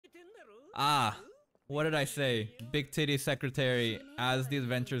Ah, what did I say? Big titty secretary as the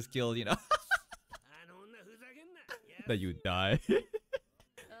Adventurers Guild, you know. That you die.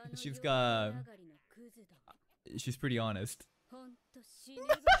 She's pretty honest.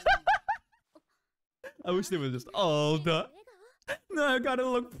 I wish they were just old. No, I gotta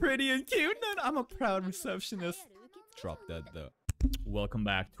look pretty and cute. No, I'm a proud receptionist. Drop dead though. Welcome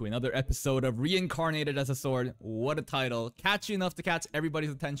back to another episode of Reincarnated as a Sword. What a title. Catchy enough to catch everybody's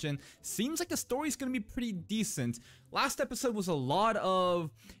attention. Seems like the story's gonna be pretty decent. Last episode was a lot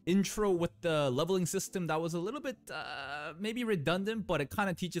of intro with the leveling system that was a little bit maybe redundant, but it kind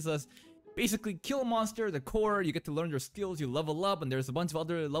of teaches us basically kill a monster, the core, you get to learn your skills, you level up, and there's a bunch of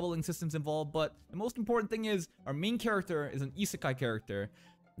other leveling systems involved. But the most important thing is our main character is an isekai character.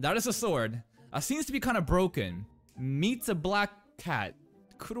 That is a sword. Seems to be kind of broken. Meets a black cat.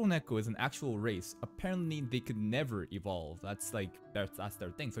 KURO NEKO is an actual race. Apparently they could never evolve. That's like that's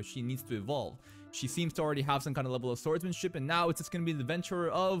their thing. So she needs to evolve. She seems to already have some kind of level of swordsmanship, and now it's just gonna be the adventure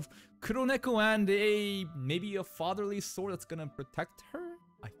of KURO NEKO and maybe a fatherly sword that's gonna protect her.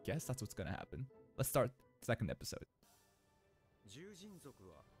 I guess that's what's gonna happen. Let's start the second episode.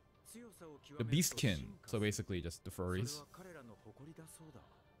 The Beastkin. So basically just the furries.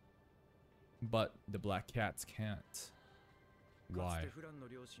 But the black cats can't. Why?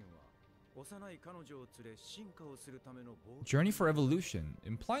 Journey for evolution,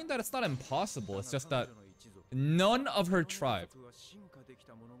 implying that it's not impossible, it's just that none of her tribe. I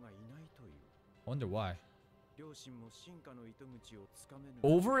wonder why.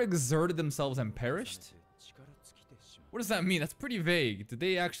 Overexerted themselves and perished? What does that mean? That's pretty vague. Did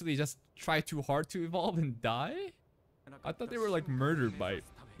they actually just try too hard to evolve and die? I thought they were like murdered by, I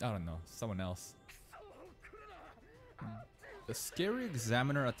don't know, someone else. The scary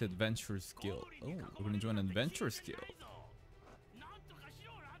examiner at the Adventurers Guild. Oh, we're gonna join an Adventurers Guild.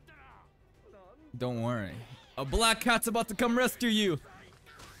 Don't worry. A black cat's about to come rescue you.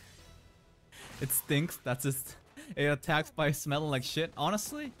 It stinks. That's just... It attacks by smelling like shit.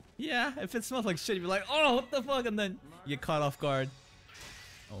 Honestly? Yeah, if it smells like shit, you'd be like, oh, what the fuck? And then you get caught off guard.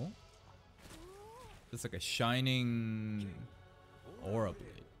 Oh? It's like a shining aura blade.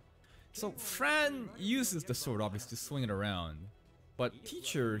 So Fran uses the sword, obviously, to swing it around. But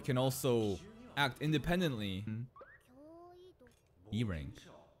Teacher can also act independently. E-rank.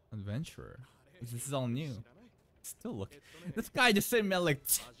 Adventurer. This is all new. Still look. This guy just sitting there like...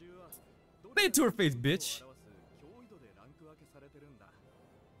 Say it to her face, bitch.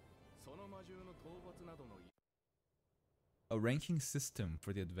 A ranking system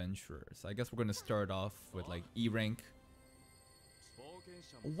for the adventurers. I guess we're gonna start off with like E rank.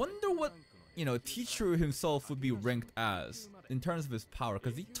 Wonder what, you know, Teacher himself would be ranked as in terms of his power,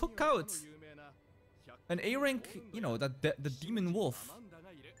 because he took out an A rank, you know, the demon wolf.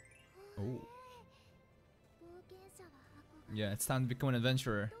 Oh. Yeah, it's time to become an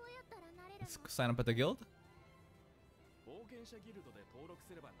adventurer. Let's sign up at the guild.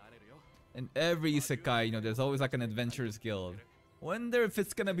 In every isekai, you know, there's always like an adventurers guild. Wonder if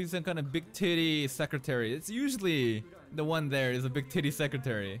it's gonna be some kind of big titty secretary. It's usually the one there is a big titty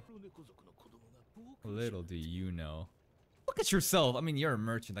secretary. Little do you know. Look at yourself. I mean, you're a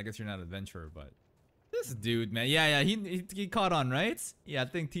merchant. I guess you're not an adventurer, but this dude, man. Yeah, he caught on, right? Yeah, I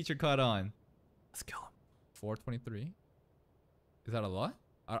think Teacher caught on. Let's kill him. 423. Is that a lot?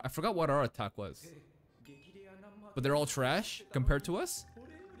 I forgot what our attack was. But they're all trash compared to us?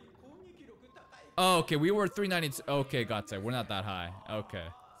 Oh, okay, we were 392. Okay, gotcha. We're not that high. Okay.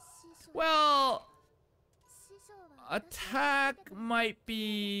 Well, attack might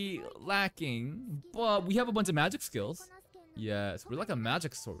be lacking, but we have a bunch of magic skills. Yes, we're like a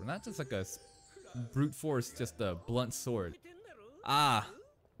magic sword. We're not just like a brute force, just a blunt sword. Ah,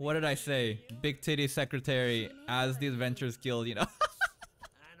 what did I say? Big titty secretary as the Adventurers Guild, you know.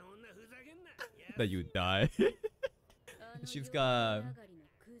 That you die.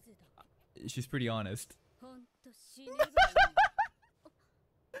 She's pretty honest.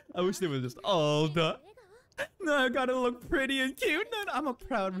 I wish they were just old. No, I gotta look pretty and cute. No, I'm a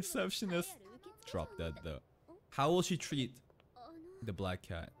proud receptionist. Drop dead though. How will she treat the black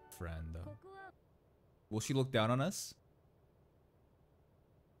cat friend though? Will she look down on us?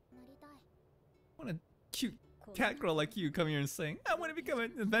 I want a cute cat girl like you come here and saying, I want to become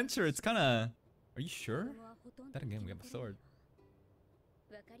an adventurer. It's kind of... Are you sure? Then again, we have a sword.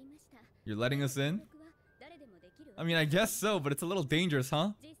 You're letting us in? I mean, I guess so, but it's a little dangerous,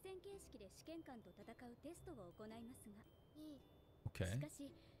 huh? Okay.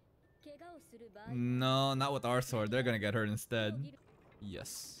 No, not with our sword. They're gonna get hurt instead.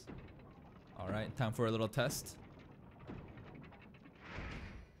 Yes. Alright, time for a little test.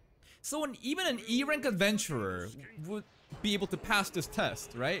 So even an E rank adventurer would be able to pass this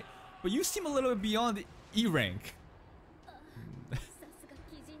test, right? But you seem a little bit beyond the E rank.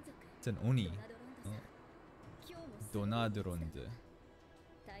 It's an Oni. Donadronde.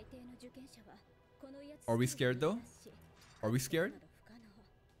 Are we scared though? Are we scared?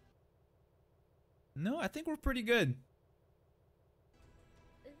 No, I think we're pretty good.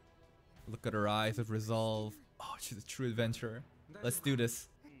 Look at her eyes of resolve. Oh, she's a true adventurer. Let's do this.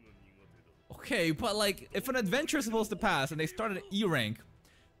 Okay, but like, if an adventurer is supposed to pass and they start at E rank,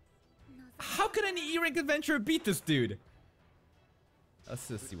 how could any E rank adventurer beat this dude? Let's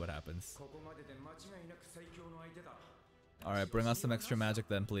just see what happens. Alright, bring us some extra magic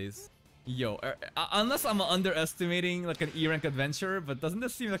then, please. Yo, unless I'm underestimating like an E rank adventurer, but doesn't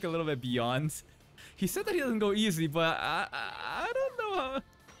this seem like a little bit beyond? He said that he doesn't go easy, but I don't know.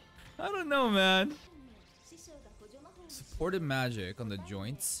 I don't know, man. Supported magic on the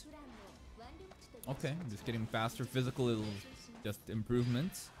joints. Okay, just getting faster. Physical is just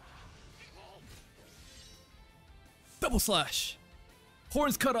improvements. Double slash.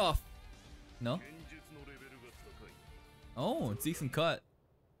 Horns cut off. No? Oh, it's decent cut.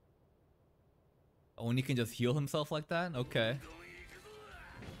 Oni can just heal himself like that? Okay.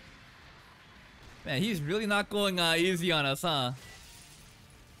 Man, he's really not going easy on us, huh?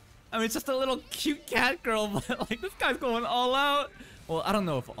 I mean, it's just a little cute cat girl, but like this guy's going all out. Well, I don't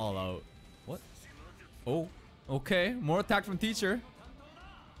know if all out. What? Oh, okay. More attack from teacher.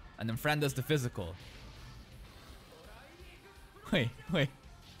 And then Fran does the physical. Wait.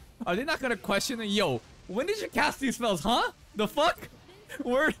 Are they not gonna question it? Yo, when did you cast these spells, huh? The fuck?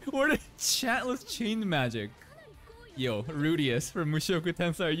 Where did chatless chain magic? Yo, Rudius from Mushoku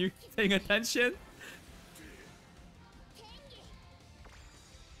Tensei, are you paying attention?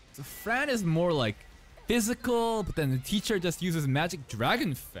 So Fran is more like physical, but then the teacher just uses magic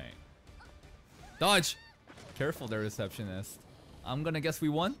dragon fang. Dodge! Careful there, receptionist. I'm gonna guess we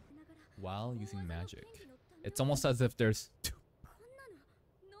won while using magic. It's almost as if there's two.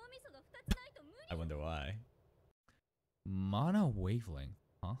 I wonder why. Mana wavelength,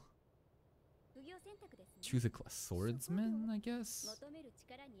 huh? Choose a class. Swordsman, I guess?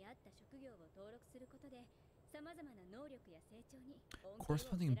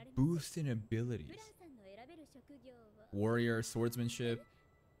 Corresponding boost in abilities. Warrior, swordsmanship.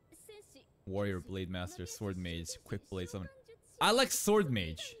 Warrior, blade master, sword mage, quick blade summon. I like sword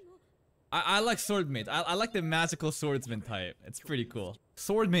mage. I like sword mage. I like the magical swordsman type. It's pretty cool.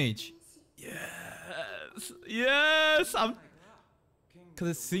 Sword mage. Yes! Because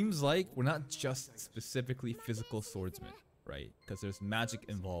it seems like we're not just specifically physical swordsmen, right? Because there's magic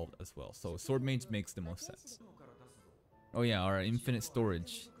involved as well. So sword mage makes the most sense. Oh yeah, our infinite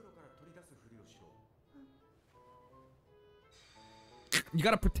storage. You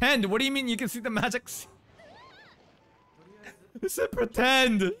gotta pretend. What do you mean you can see the magic? I said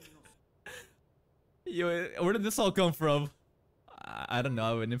pretend. Yo, where did this all come from? I don't know. I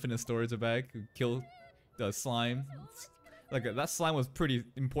have an infinite storage bag. Kill the slime. Like that slime was pretty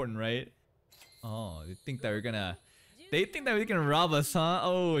important, right? Oh, they think that we're gonna. They think that we can rob us, huh?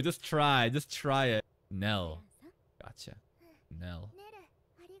 Oh, just try it. Nell. Gotcha. Nell.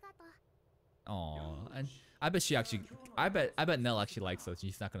 Oh, and I bet she actually. I bet Nell actually likes us.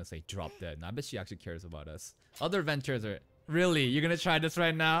 She's not gonna say drop dead. No, I bet she actually cares about us. Other adventures are. Really? You're gonna try this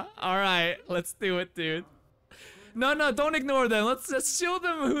right now? Alright, let's do it, dude. No, don't ignore them. Let's show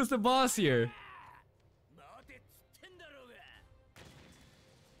them who's the boss here.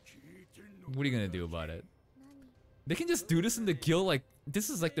 What are you gonna do about it? They can just do this in the guild, like, this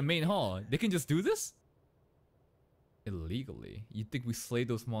is like the main hall. They can just do this? Illegally? You think we slay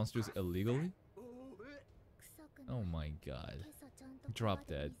those monsters illegally? Oh my god. Drop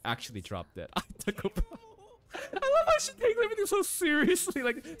dead. Actually drop dead. I took a I love how she takes everything so seriously,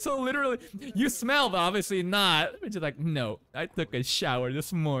 like, so literally. You smell, but obviously not. But you're like, no, I took a shower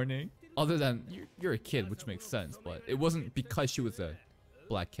this morning. Other than, you're a kid, which makes sense, but it wasn't because she was a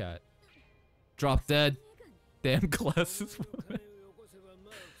black cat. Drop dead. Damn glasses.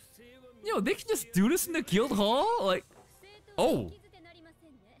 Yo, they can just do this in the guild hall? Like, oh.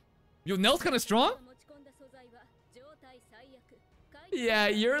 Yo, Nell's kind of strong? Yeah,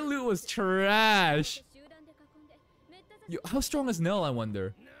 your loot was trash. Yo, how strong is Nell, I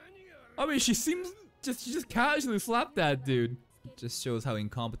wonder? I mean, she just casually slapped that dude. It just shows how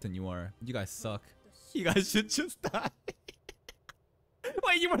incompetent you are. You guys suck. You guys should just die.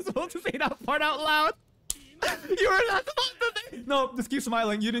 Wait, you were supposed to say that part out loud? You were not supposed to say. No, just keep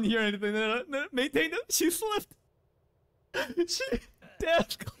smiling. You didn't hear anything. No, maintain it. She slipped. Damn.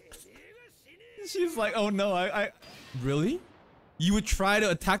 She's like, oh no, I. Really? You would try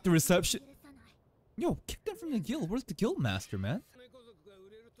to attack the reception. Yo, kick them from the guild. Where's the guild master, man?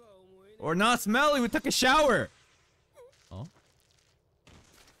 Or not smelly, we took a shower. Oh.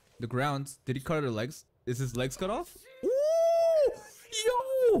 The ground. Did he cut her legs? Is his legs cut off? Ooh!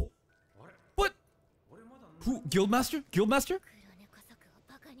 Yo! What? Who? Guildmaster? Guildmaster?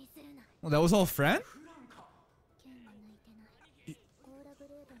 Well, that was all Fran?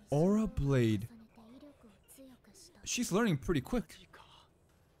 Aura Blade. She's learning pretty quick.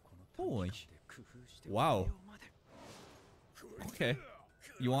 Holy. Wow. Okay.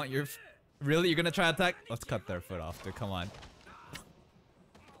 You want your... Really? You're gonna try to attack? Let's cut their foot off, dude. Come on.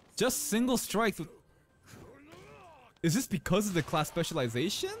 Just single strikes with... Is this because of the class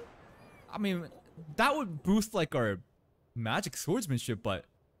specialization? I mean, that would boost like our magic swordsmanship, but...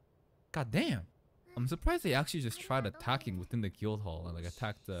 God damn. I'm surprised they actually just tried attacking within the guild hall and like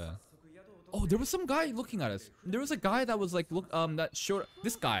attacked the... Oh, there was some guy looking at us. There was a guy that was like, look, that showed...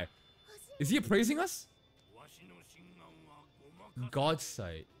 This guy. Is he appraising us? God's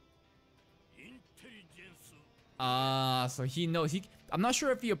sight. So he knows. I'm not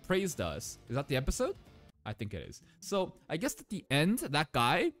sure if he appraised us. Is that the episode? I think it is. So I guess at the end, that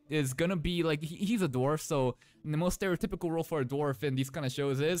guy is gonna be like, he's a dwarf. So the most stereotypical role for a dwarf in these kind of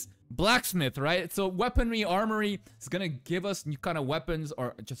shows is blacksmith, right? So weaponry, armory is gonna give us new kind of weapons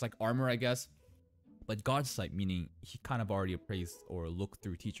or just like armor, I guess. But God's sight, meaning he kind of already appraised or looked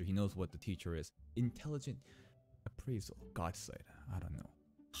through teacher. He knows what the teacher is. Intelligent appraisal. God's sight. I don't know.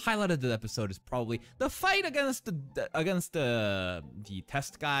 Highlight of the episode is probably the fight against the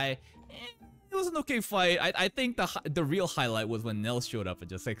test guy. It was an okay fight. I think the real highlight was when Nell showed up and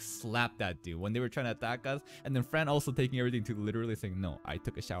just like slapped that dude when they were trying to attack us, and then Fran also taking everything to literally saying, no, I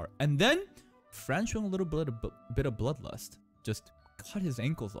took a shower. And then Fran showing a little bit of bloodlust. Just cut his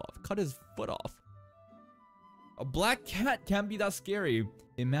ankles off, cut his foot off. A black cat can't be that scary.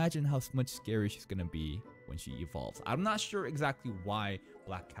 Imagine how much scary she's gonna be when she evolves. I'm not sure exactly why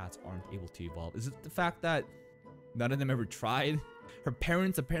black cats aren't able to evolve. Is it the fact that none of them ever tried? Her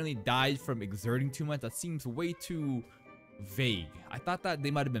parents apparently died from exerting too much. That seems way too vague. I thought that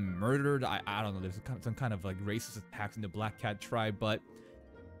they might have been murdered. I don't know. There's some kind of like racist attacks in the black cat tribe, but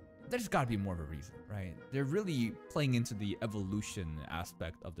there's got to be more of a reason, right? They're really playing into the evolution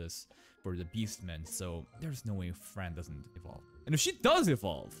aspect of this for the beastmen, so there's no way Fran doesn't evolve. And if she does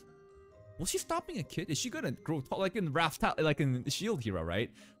evolve, will she stop being a kid? Is she gonna grow tall like in like in Shield Hero,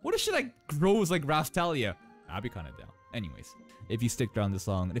 right? What if she like grows like Raftalia? I'd be kind of down. Anyways, if you stick around this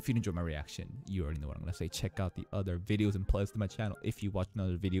long and if you enjoy my reaction, you already know what I'm gonna say. Check out the other videos and playlists to my channel. If you watch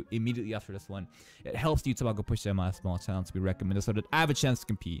another video immediately after this one, it helps YouTube algo push them my small channel to be recommended so that I have a chance to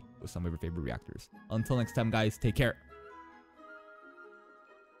compete with some of your favorite reactors. Until next time, guys, take care.